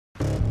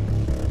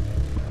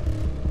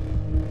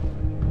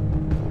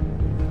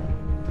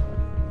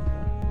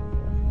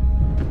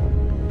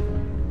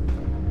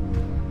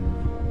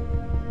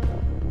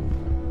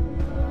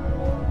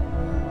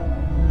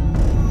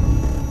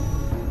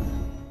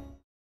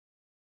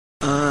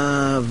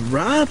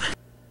Rob?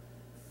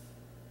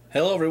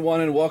 Hello everyone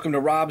and welcome to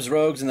Rob's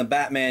Rogues in the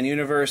Batman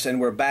universe,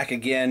 and we're back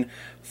again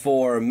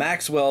for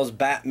Maxwell's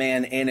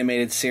Batman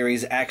animated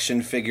series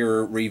action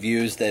figure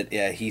reviews that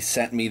he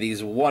sent me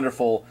these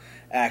wonderful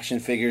action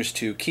figures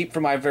to keep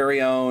for my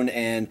very own,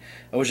 and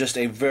it was just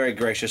a very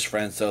gracious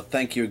friend, so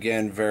thank you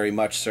again very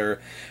much,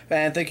 sir.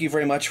 And thank you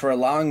very much for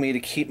allowing me to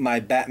keep my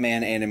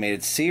Batman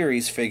animated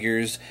series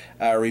figures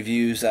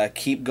reviews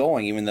keep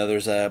going, even though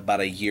there's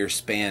about a year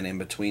span in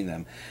between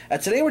them.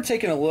 Today we're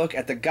taking a look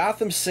at the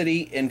Gotham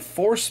City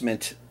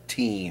Enforcement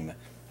Team.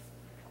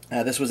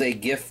 This was a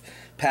gift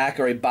pack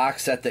or a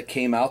box set that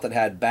came out that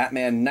had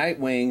Batman,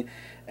 Nightwing,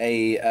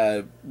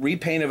 a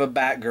repaint of a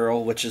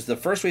Batgirl, which is the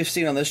first we've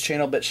seen on this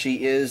channel, but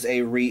she is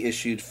a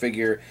reissued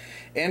figure,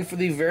 and for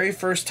the very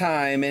first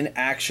time in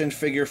action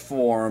figure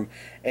form,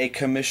 a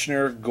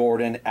Commissioner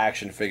Gordon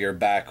action figure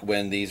back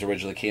when these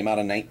originally came out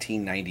in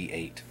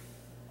 1998.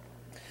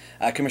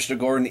 Commissioner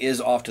Gordon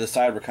is off to the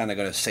side. We're kind of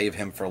going to save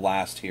him for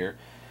last here.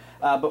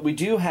 But we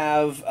do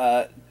have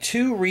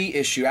three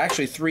issued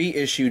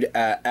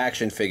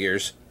action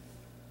figures,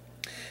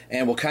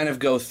 and we'll kind of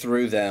go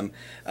through them.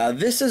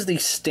 This is the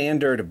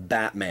standard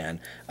Batman,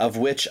 of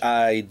which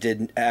I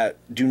do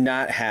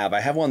not have.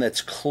 I have one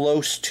that's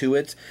close to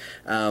it.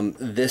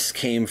 This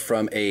came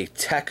from a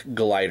Tech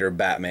Glider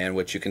Batman,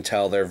 which you can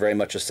tell they're very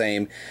much the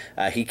same.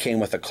 He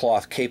came with a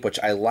cloth cape, which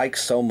I like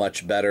so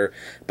much better,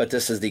 but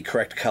this is the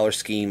correct color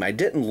scheme. I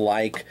didn't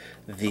like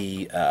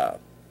the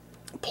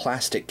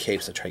plastic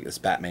capes that try to get this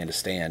Batman to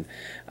stand.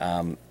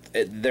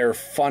 They're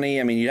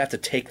funny. I mean, you'd have to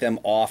take them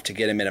off to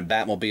get him in a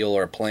Batmobile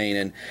or a plane,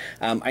 and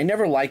I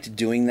never liked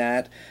doing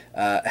that,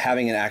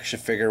 having an action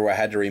figure where I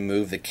had to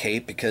remove the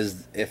cape,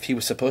 because if he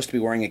was supposed to be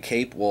wearing a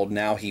cape, well,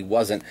 now he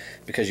wasn't,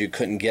 because you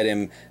couldn't get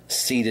him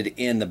seated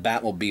in the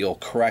Batmobile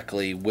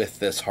correctly with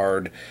this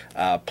hard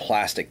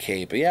plastic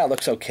cape. But yeah, it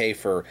looks okay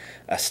for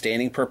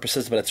standing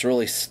purposes, but it's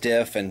really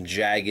stiff and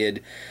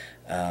jagged,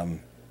 and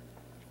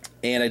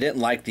I didn't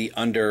like the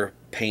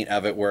underpaint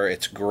of it where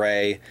it's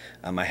gray.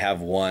 I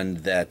have one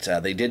that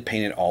they did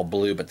paint it all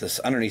blue, but this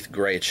underneath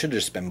gray, it should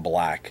have just been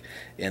black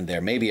in there.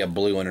 Maybe a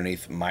blue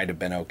underneath might have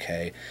been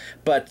okay.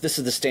 But this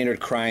is the standard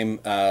crime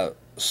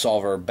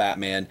solver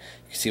Batman.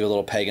 You can see a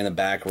little peg in the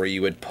back where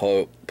you would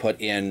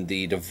put in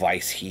the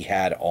device he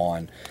had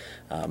on.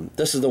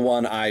 This is the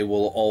one I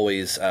will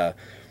always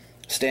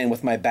stand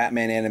with my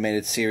Batman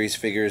animated series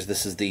figures.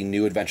 This is the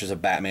New Adventures of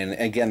Batman.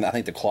 Again, I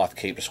think the cloth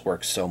cape just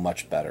works so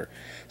much better.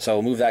 So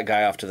we'll move that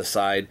guy off to the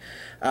side.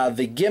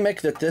 The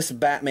gimmick that this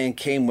Batman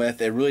came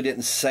with, it really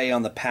didn't say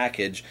on the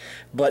package,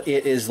 but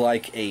it is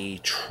like a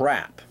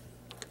trap,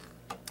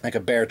 like a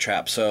bear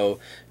trap. So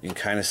you can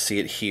kind of see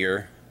it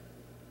here.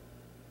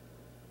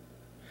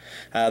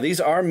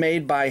 These are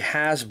made by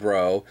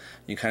Hasbro.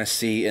 You can kind of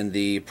see in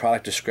the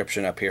product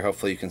description up here.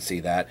 Hopefully you can see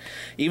that.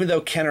 Even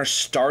though Kenner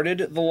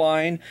started the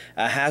line,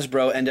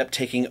 Hasbro ended up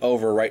taking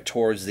over right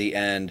towards the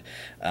end,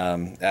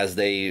 as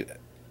they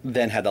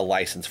then had the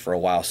license for a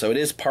while. So it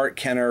is part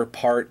Kenner,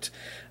 part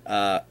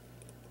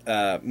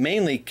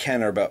mainly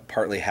Kenner, but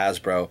partly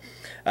Hasbro.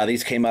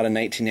 These came out in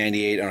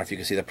 1998. I don't know if you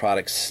can see the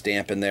product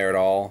stamp in there at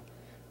all,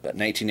 but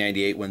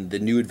 1998 when the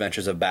New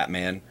Adventures of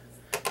Batman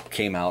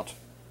came out.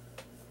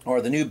 Or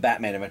the New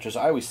Batman Adventures.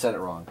 I always said it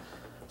wrong.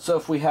 So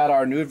if we had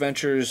our New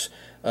Adventures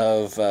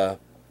of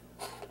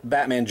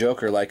Batman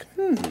Joker, like,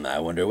 I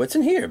wonder what's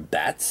in here,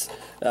 bats.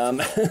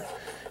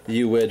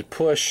 You would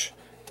push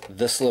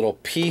this little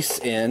piece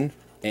in,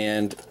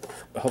 and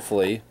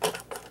hopefully,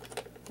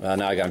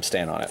 now I got him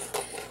standing on it.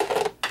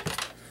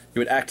 You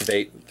would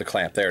activate the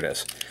clamp. There it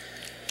is.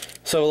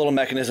 So a little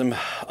mechanism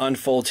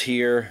unfolds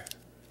here,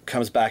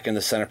 comes back in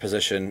the center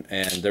position,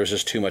 and there's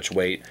just too much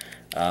weight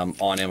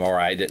on him, or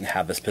I didn't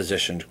have this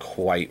positioned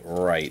quite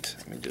right.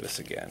 Let me do this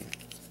again.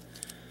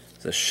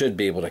 This should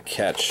be able to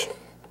catch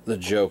the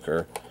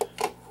Joker,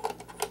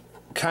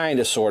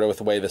 kind of, sort of, with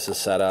the way this is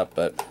set up,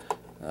 but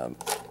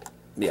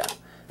yeah.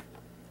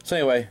 So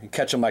anyway, you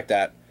catch him like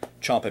that,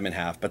 chomp him in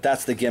half. But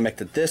that's the gimmick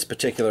that this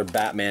particular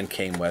Batman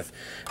came with.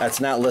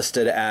 That's not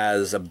listed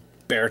as a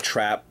bear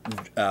trap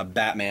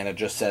Batman. It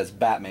just says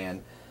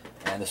Batman.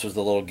 And this was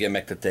the little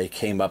gimmick that they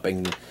came up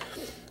and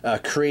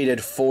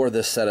created for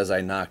this set as I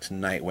knocked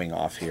Nightwing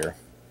off here.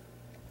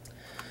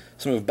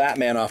 So move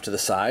Batman off to the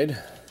side.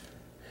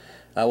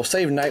 We'll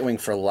save Nightwing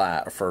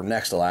for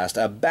next to last.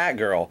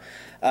 Batgirl.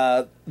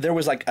 There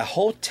was like a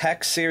whole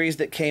tech series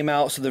that came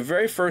out. So the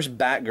very first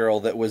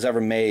Batgirl that was ever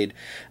made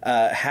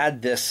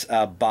had this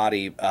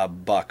body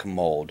buck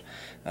mold.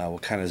 We'll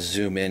kind of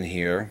zoom in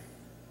here.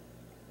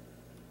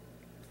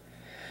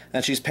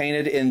 And she's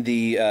painted in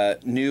the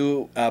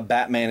new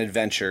Batman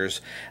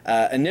Adventures.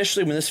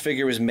 Initially, when this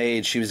figure was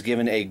made, she was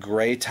given a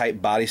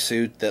gray-type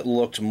bodysuit that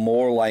looked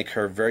more like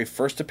her very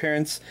first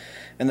appearance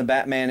in the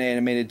Batman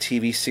animated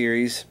TV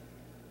series.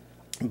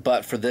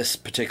 But for this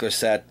particular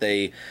set,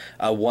 they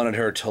wanted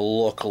her to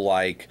look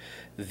like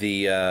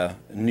the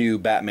new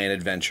Batman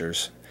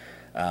Adventures.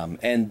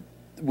 And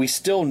we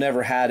still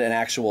never had an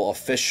actual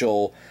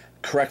official,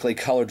 correctly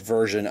colored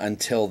version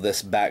until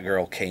this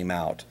Batgirl came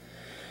out.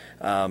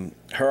 Her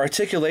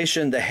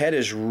articulation, the head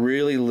is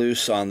really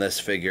loose on this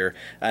figure,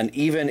 and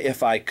even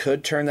if I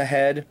could turn the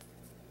head,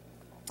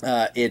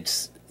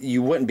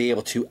 you wouldn't be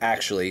able to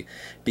actually,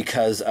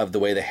 because of the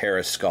way the hair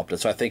is sculpted.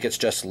 So I think it's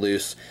just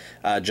loose,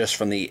 just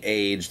from the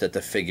age that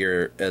the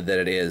figure that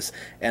it is.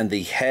 And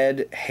the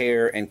head,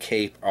 hair, and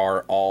cape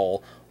are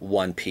all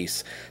one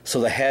piece.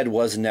 So the head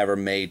was never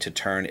made to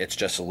turn. It's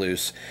just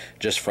loose,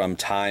 just from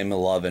time,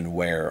 love, and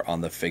wear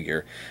on the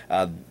figure.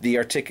 The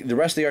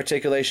rest of the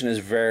articulation is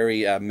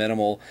very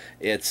minimal.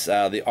 It's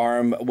the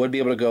arm would be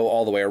able to go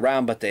all the way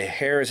around, but the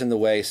hair is in the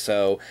way,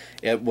 so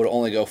it would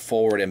only go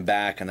forward and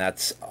back, and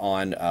that's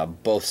on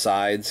both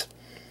sides.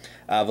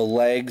 The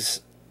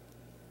legs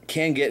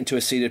can get into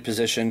a seated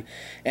position,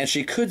 and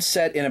she could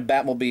set in a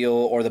Batmobile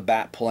or the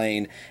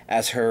Batplane,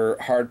 as her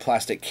hard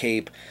plastic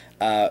cape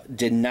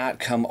did not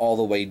come all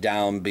the way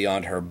down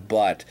beyond her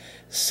butt,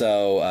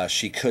 so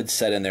she could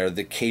set in there.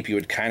 The cape you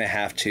would kind of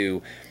have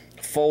to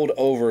fold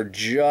over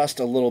just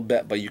a little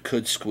bit, but you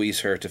could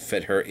squeeze her to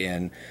fit her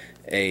in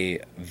a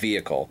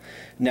vehicle.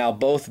 Now,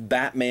 both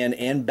Batman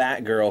and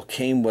Batgirl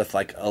came with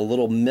like a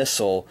little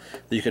missile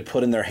that you could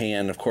put in their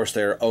hand. Of course,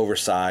 they're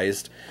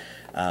oversized.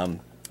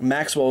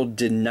 Maxwell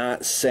did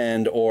not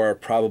send, or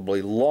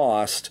probably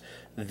lost,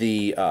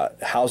 the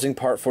housing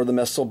part for the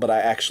missile, but I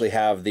actually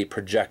have the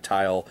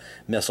projectile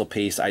missile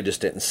piece. I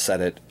just didn't set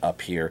it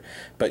up here.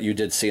 But you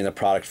did see in the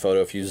product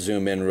photo, if you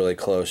zoom in really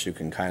close, you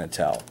can kind of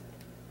tell.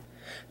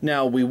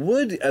 Now, we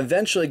would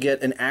eventually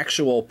get an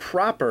actual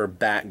proper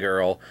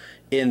Batgirl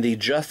in the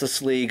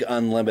Justice League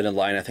Unlimited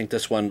line. I think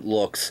this one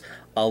looks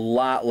a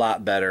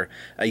lot better.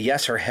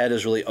 Yes, her head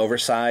is really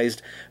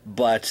oversized,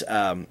 but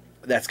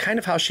that's kind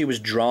of how she was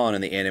drawn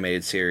in the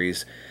animated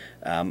series.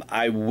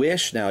 I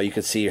wish now you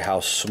could see how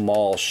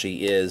small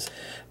she is,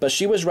 but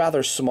she was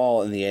rather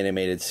small in the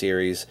animated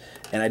series,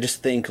 and I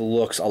just think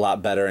looks a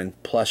lot better,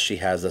 and plus she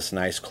has this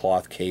nice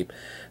cloth cape,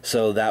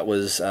 so that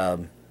was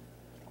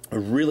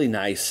really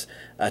nice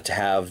to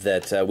have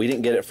that. We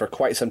didn't get it for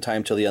quite some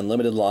time till the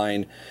Unlimited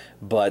line,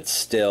 but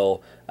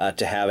still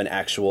to have an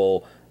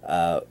actual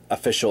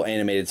official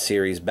animated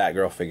series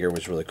Batgirl figure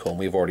was really cool, and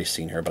we've already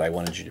seen her, but I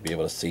wanted you to be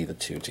able to see the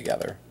two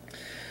together.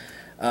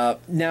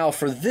 Now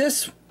for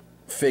this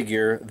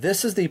figure,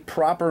 this is the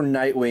proper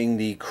Nightwing,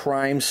 the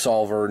crime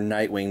solver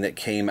Nightwing that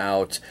came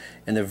out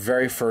in the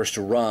very first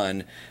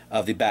run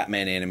of the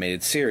Batman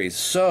animated series.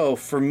 So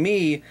for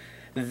me,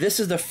 this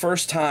is the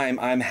first time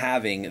I'm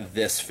having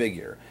this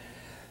figure.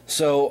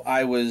 So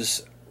I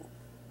was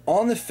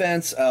on the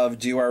fence of,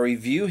 do I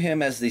review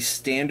him as the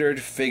standard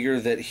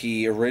figure that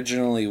he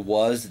originally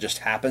was, that just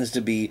happens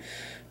to be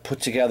put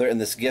together in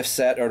this gift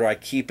set, or do I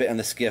keep it in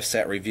this gift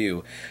set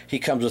review? He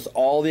comes with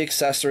all the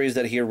accessories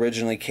that he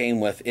originally came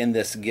with in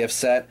this gift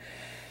set,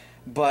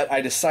 but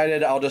I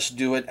decided I'll just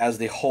do it as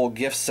the whole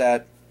gift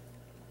set,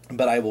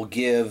 but I will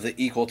give the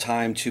equal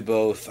time to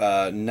both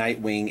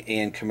Nightwing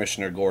and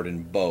Commissioner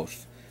Gordon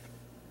both.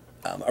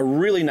 A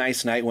really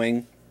nice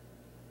Nightwing.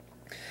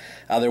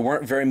 There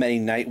weren't very many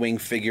Nightwing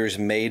figures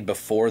made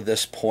before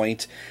this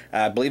point.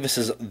 I believe this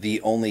is the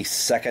only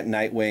second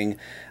Nightwing.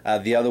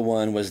 The other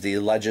one was the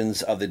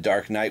Legends of the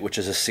Dark Knight, which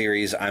is a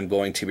series I'm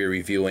going to be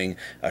reviewing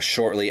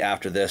shortly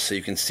after this, so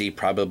you can see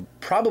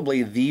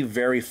probably the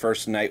very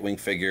first Nightwing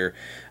figure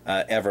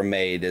ever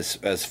made,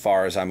 as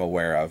far as I'm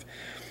aware of.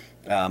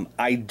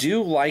 I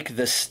do like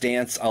this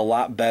stance a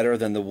lot better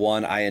than the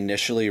one I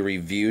initially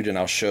reviewed, and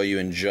I'll show you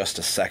in just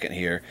a second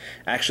here.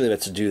 Actually,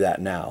 let's do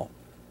that now.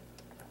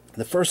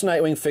 The first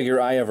Nightwing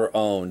figure I ever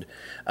owned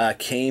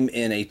came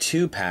in a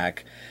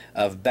 2-pack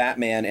of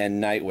Batman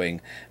and Nightwing.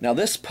 Now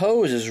this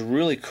pose is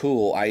really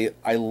cool.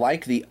 I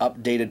like the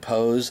updated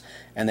pose,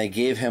 and they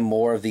gave him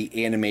more of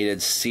the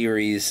animated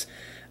series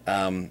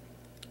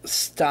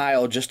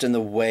style, just in the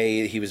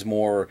way he was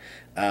more,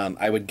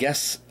 I would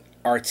guess,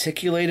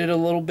 articulated a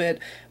little bit,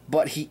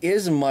 but he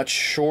is much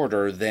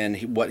shorter than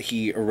what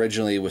he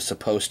originally was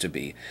supposed to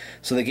be.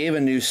 So they gave a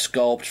new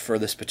sculpt for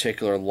this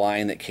particular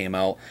line that came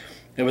out.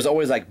 It was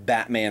always like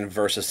Batman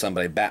versus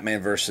somebody,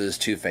 Batman versus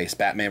Two-Face,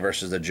 Batman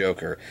versus the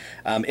Joker.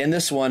 In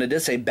this one, it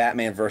did say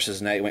Batman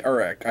versus Nightwing,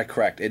 or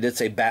correct, it did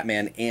say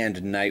Batman and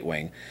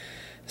Nightwing.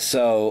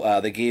 So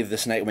they gave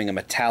this Nightwing a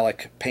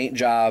metallic paint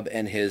job,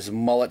 and his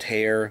mullet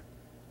hair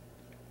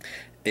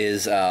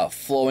is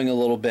flowing a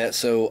little bit,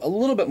 so a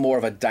little bit more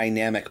of a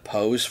dynamic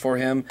pose for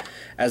him,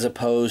 as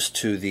opposed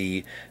to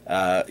the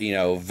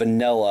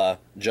vanilla,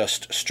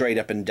 just straight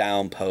up and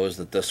down pose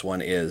that this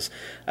one is.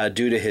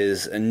 Due to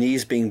his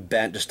knees being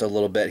bent just a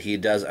little bit, he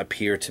does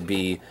appear to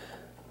be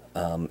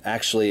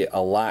actually a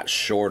lot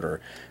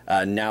shorter.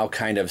 Now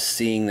kind of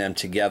seeing them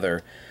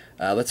together,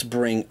 let's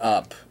bring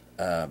up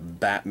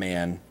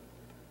Batman,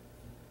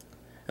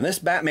 and this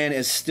Batman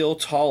is still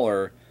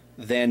taller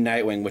than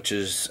Nightwing, which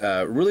is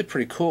really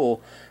pretty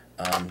cool.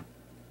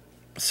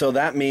 So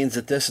that means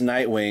that this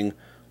Nightwing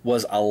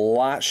was a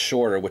lot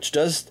shorter, which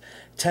does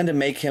tend to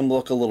make him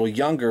look a little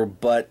younger,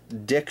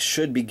 but Dick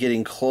should be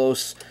getting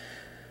close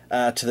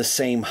to the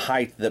same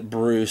height that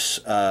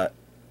Bruce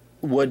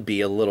would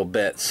be a little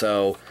bit.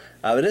 So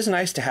it is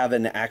nice to have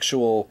an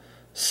actual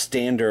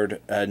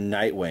standard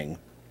Nightwing.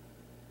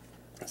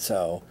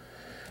 So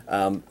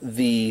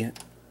the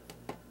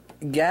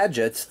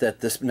gadgets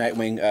that this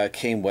Nightwing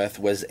came with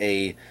was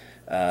the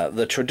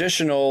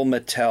traditional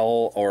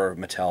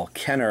Mattel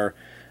Kenner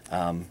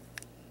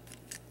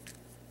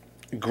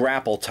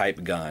grapple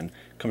type gun.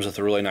 Comes with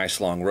a really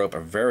nice long rope, a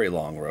very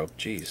long rope.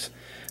 Jeez,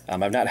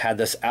 I've not had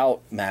this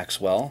out,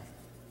 Maxwell.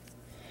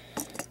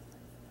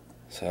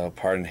 So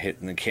pardon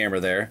hitting the camera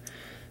there.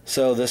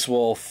 So this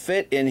will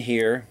fit in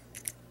here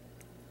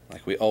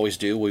like we always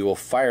do. We will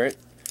fire it.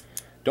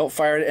 Don't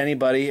fire it at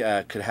anybody.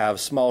 Could have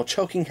small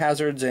choking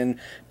hazards and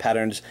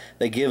patterns.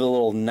 They give a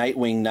little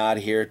Nightwing nod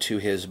here to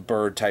his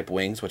bird type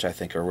wings, which I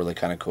think are really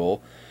kind of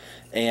cool.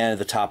 And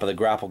the top of the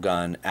grapple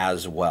gun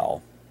as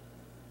well.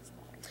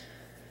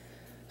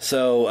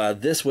 So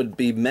this would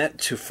be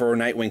meant for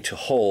Nightwing to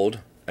hold.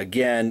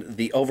 Again,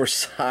 the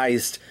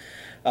oversized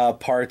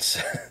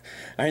parts.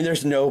 I mean,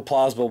 there's no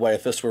plausible way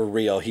if this were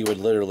real, he would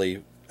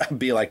literally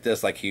be like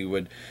this, like he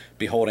would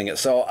be holding it.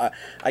 So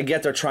I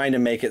get they're trying to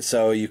make it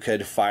so you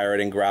could fire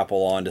it and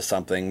grapple onto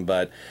something,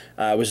 but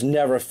I was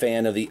never a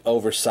fan of the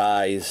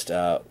oversized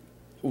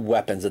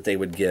weapons that they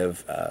would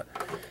give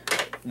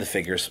the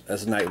figures.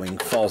 As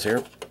Nightwing falls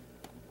here,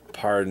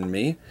 pardon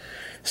me.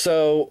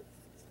 So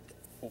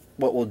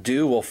what we'll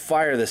do, we'll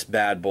fire this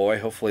bad boy.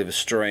 Hopefully the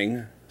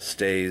string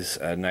stays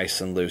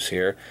nice and loose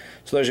here.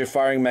 So there's your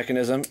firing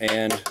mechanism,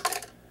 and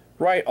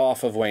right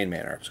off of Wayne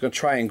Manor. I'm just going to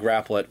try and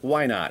grapple it.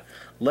 Why not?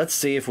 Let's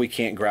see if we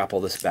can't grapple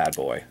this bad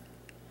boy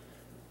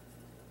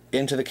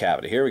into the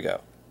cavity. Here we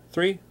go.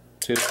 3,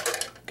 2,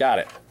 got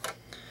it.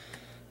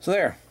 So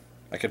there.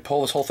 I could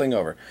pull this whole thing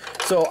over.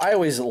 So I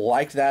always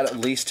liked that, at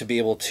least to be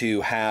able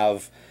to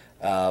have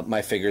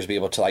my figures be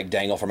able to like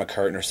dangle from a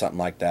curtain or something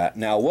like that.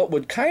 Now what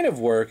would kind of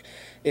work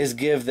is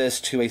give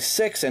this to a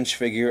 6-inch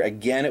figure.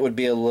 Again, it would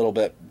be a little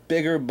bit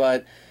bigger,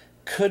 but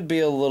could be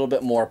a little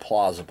bit more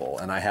plausible,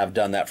 and I have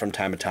done that from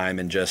time to time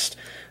in just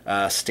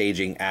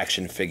staging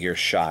action figure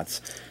shots.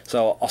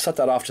 So I'll set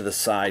that off to the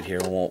side here.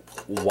 We won't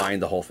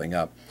wind the whole thing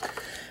up.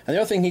 And the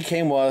other thing he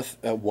came with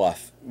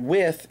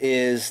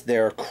is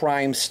their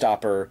Crime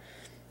Stopper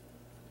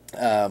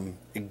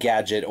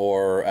gadget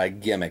or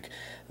gimmick,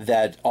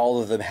 that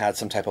all of them had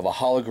some type of a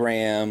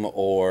hologram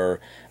or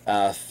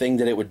thing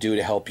that it would do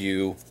to help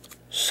you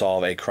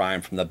solve a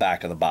crime from the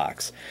back of the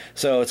box.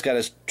 So it's got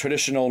his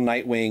traditional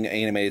Nightwing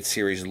animated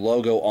series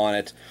logo on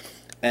it,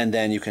 and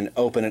then you can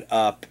open it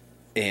up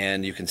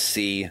and you can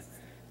see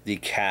the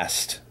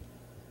cast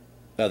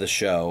of the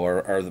show,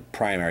 or the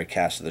primary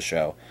cast of the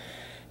show.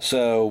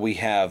 So we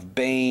have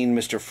Bane,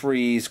 Mr.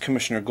 Freeze,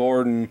 Commissioner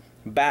Gordon,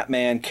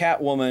 Batman,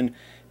 Catwoman,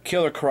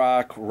 Killer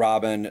Croc,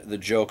 Robin, the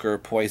Joker,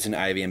 Poison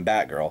Ivy, and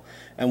Batgirl.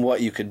 And what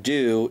you could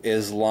do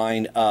is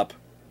line up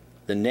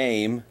the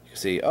name. You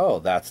see, oh,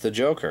 that's the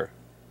Joker.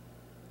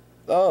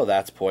 Oh,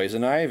 that's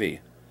Poison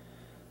Ivy.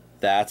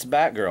 That's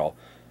Batgirl.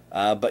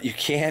 But you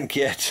can't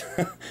get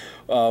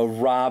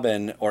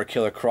Robin or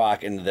Killer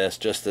Croc into this,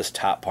 just this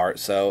top part.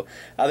 So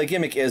the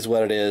gimmick is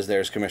what it is.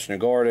 There's Commissioner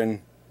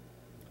Gordon,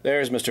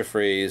 there's Mr.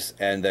 Freeze,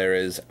 and there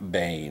is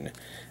Bane.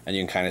 And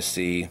you can kind of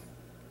see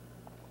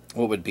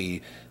what would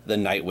be the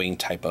Nightwing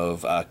type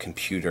of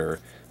computer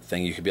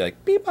thing. You could be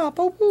like, beep, bop,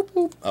 boop, boop,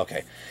 boop.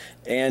 Okay.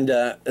 And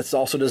it's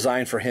also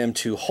designed for him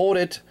to hold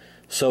it,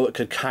 so it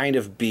could kind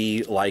of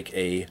be like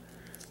a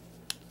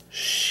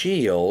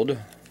shield,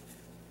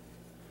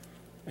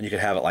 and you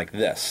could have it like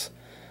this,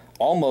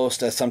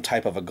 almost as some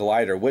type of a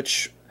glider,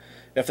 which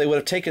if they would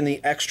have taken the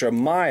extra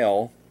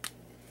mile,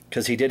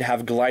 because he did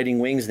have gliding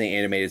wings in the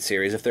animated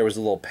series, if there was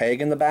a little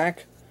peg in the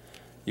back,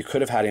 you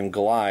could have had him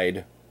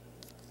glide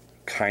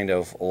kind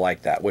of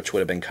like that, which would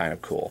have been kind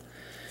of cool.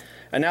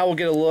 And now we'll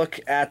get a look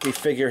at the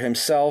figure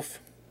himself.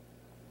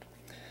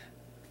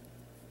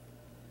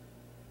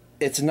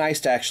 It's nice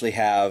to actually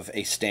have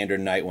a standard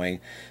Nightwing.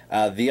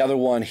 The other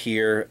one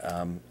here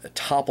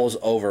topples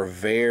over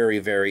very,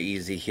 very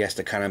easy. He has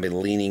to kind of be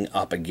leaning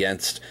up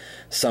against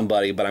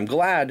somebody. But I'm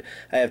glad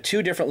I have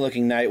two different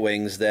looking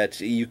Nightwings that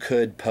you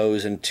could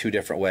pose in two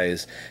different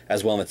ways.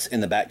 As one that's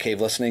in the Batcave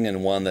listening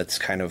and one that's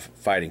kind of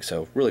fighting.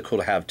 So really cool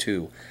to have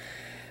two.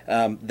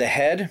 The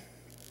head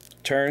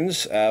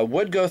turns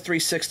would go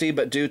 360,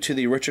 but due to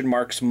the Richard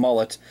Marx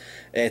mullet,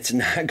 it's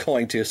not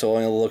going to, so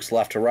it only looks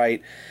left to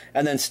right.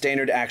 And then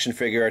standard action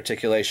figure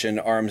articulation,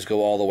 arms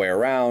go all the way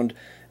around,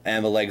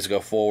 and the legs go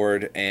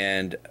forward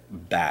and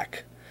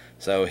back.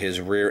 So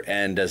his rear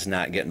end does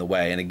not get in the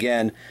way. And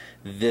again,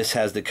 this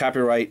has the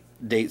copyright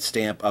date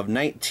stamp of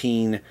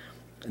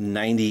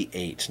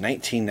 1998.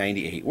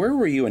 1998. Where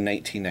were you in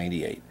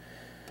 1998?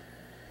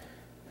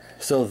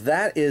 So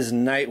that is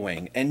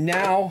Nightwing. And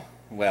now,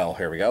 well,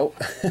 here we go.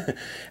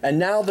 And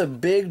now the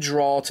big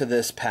draw to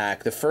this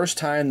pack, the first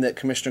time that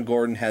Commissioner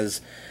Gordon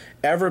has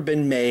ever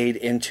been made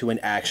into an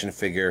action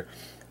figure.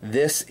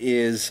 This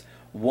is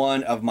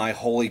one of my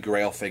holy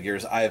grail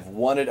figures. I have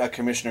wanted a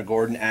Commissioner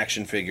Gordon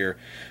action figure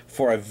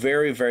for a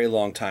very, very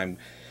long time.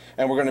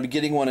 And we're going to be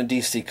getting one in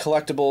DC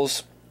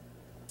Collectibles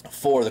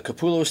for the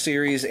Capullo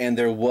series, and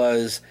there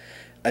was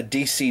a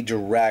DC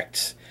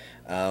Direct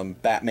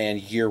Batman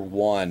Year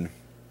One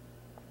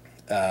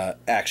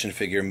action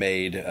figure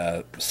made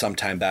some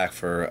time back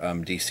for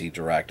DC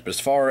Direct. But as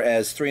far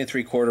as 3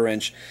 3/4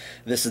 inch,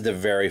 this is the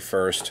very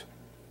first,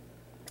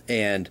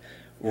 and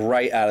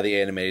right out of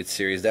the animated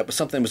series. That was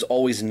something that was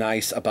always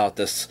nice about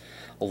this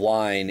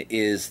line,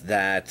 is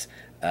that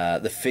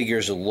the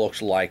figures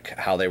looked like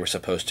how they were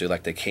supposed to,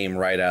 like they came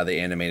right out of the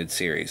animated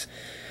series.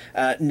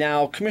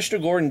 Now,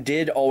 Commissioner Gordon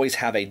did always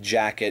have a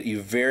jacket.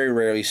 You very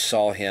rarely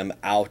saw him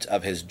out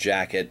of his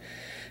jacket.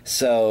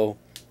 So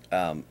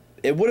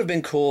it would have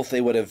been cool if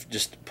they would have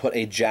just put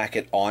a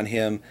jacket on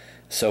him,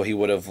 so he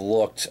would have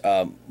looked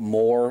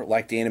more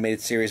like the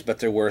animated series. But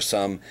there were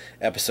some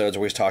episodes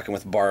where he was talking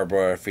with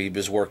Barbara. If he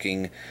was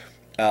working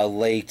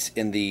late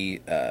in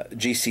the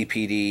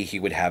GCPD, he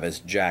would have his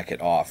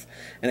jacket off.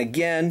 And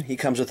again, he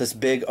comes with this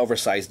big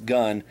oversized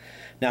gun.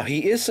 Now,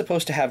 he is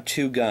supposed to have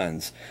 2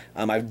 guns.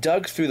 I've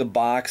dug through the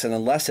box, and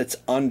unless it's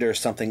under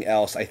something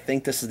else, I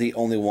think this is the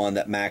only one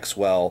that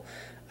Maxwell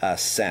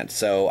sent.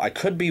 So I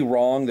could be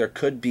wrong. There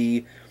could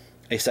be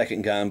a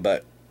second gun,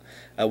 but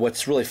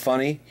what's really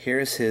funny,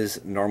 here's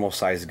his normal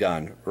size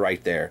gun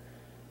right there.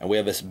 And we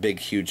have this big,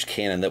 huge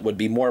cannon that would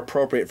be more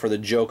appropriate for the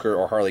Joker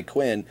or Harley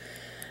Quinn.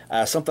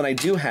 Something I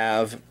do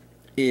have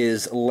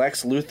is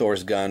Lex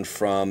Luthor's gun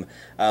from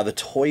the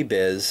Toy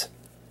Biz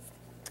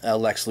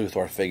Lex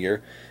Luthor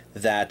figure,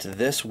 that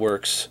this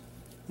works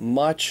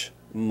much,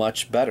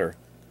 much better.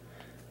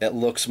 It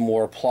looks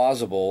more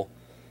plausible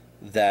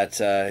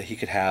that he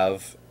could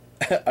have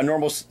a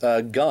normal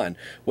gun,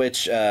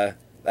 which I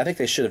think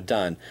they should have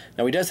done.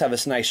 Now, he does have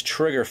this nice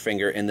trigger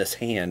finger in this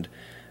hand.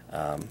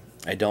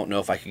 I don't know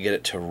if I could get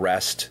it to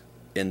rest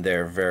in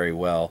there very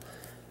well.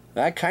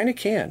 I kind of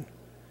can.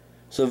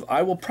 So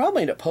I will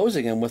probably end up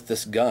posing him with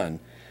this gun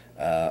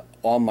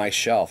on my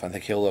shelf. I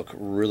think he'll look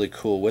really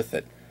cool with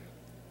it.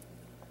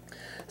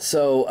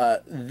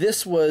 So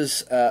this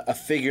was a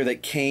figure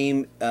that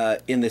came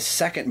in the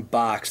second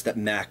box that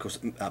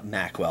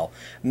Maxwell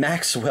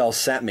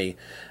sent me,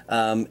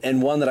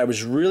 and one that I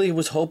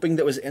was hoping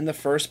that was in the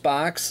first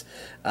box.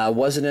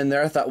 Wasn't in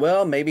there. I thought,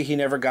 well, maybe he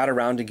never got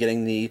around to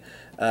getting the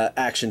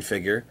action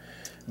figure,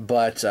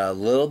 but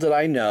little did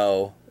I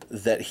know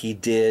that he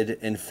did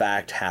in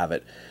fact have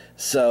it.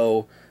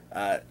 So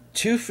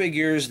 2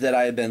 figures that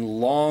I have been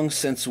long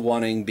since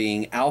wanting,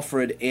 being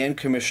Alfred and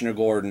Commissioner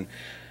Gordon.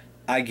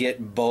 I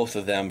get both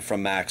of them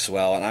from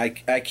Maxwell, and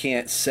I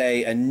can't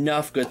say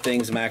enough good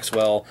things,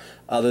 Maxwell,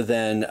 other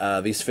than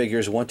these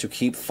figures want to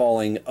keep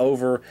falling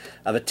over.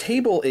 The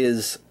table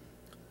is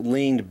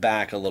leaned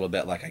back a little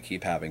bit, like I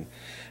keep having.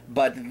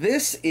 But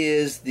this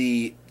is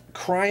the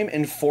Crime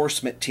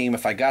Enforcement Team,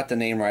 if I got the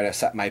name right. I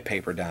set my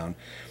paper down.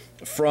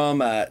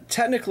 From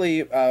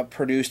technically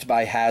produced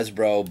by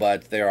Hasbro,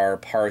 but there are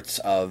parts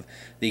of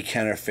the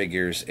Kenner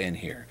figures in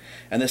here.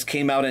 And this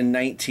came out in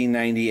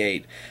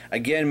 1998.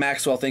 Again,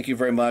 Maxwell, thank you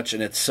very much,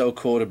 and it's so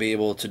cool to be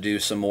able to do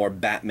some more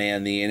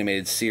Batman the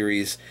Animated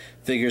Series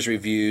figures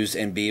reviews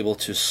and be able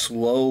to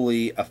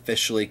slowly,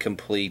 officially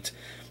complete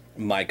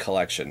my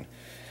collection.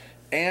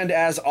 And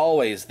as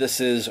always, this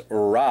is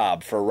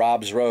Rob for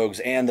Rob's Rogues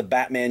and the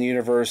Batman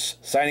Universe,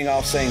 signing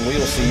off saying we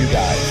will see you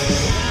guys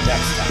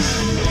next time.